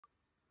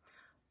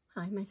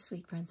Hi, my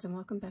sweet friends, and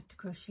welcome back to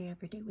Crochet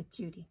Everyday with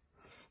Judy.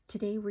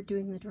 Today we're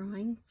doing the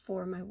drawing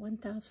for my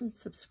 1,000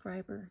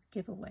 subscriber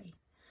giveaway.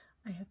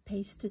 I have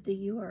pasted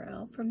the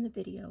URL from the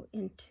video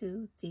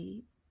into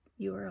the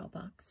URL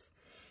box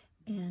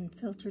and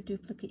filter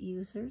duplicate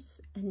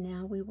users, and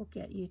now we will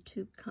get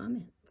YouTube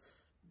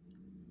comments.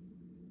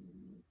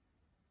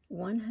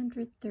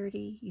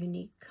 130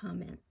 unique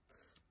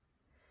comments.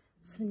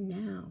 So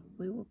now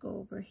we will go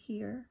over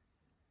here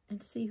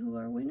and see who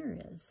our winner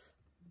is.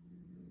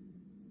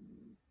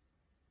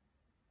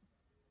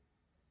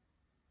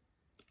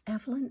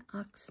 Evelyn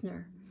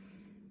Oxner.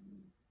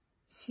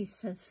 She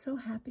says, so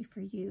happy for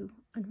you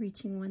on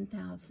reaching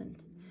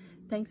 1,000.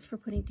 Thanks for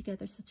putting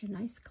together such a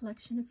nice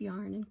collection of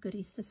yarn and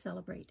goodies to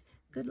celebrate.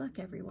 Good luck,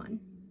 everyone.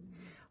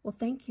 Well,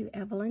 thank you,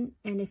 Evelyn.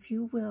 And if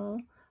you will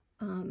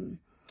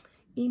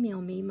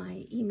email me,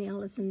 my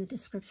email is in the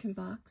description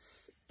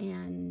box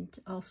and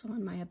also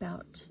on my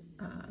About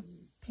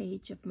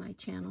page of my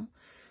channel.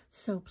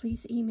 So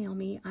please email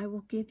me. I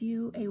will give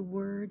you a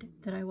word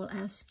that I will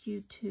ask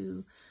you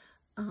to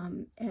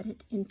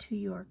edit into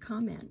your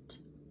comment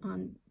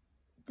on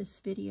this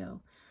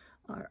video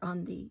or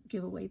on the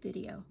giveaway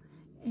video,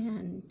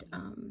 and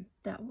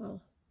that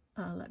will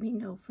let me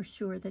know for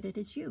sure that it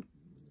is you,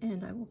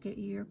 and I will get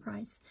you your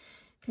prize.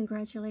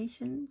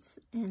 Congratulations,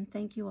 and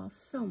thank you all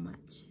so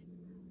much.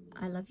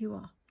 I love you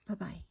all.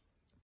 Bye-bye.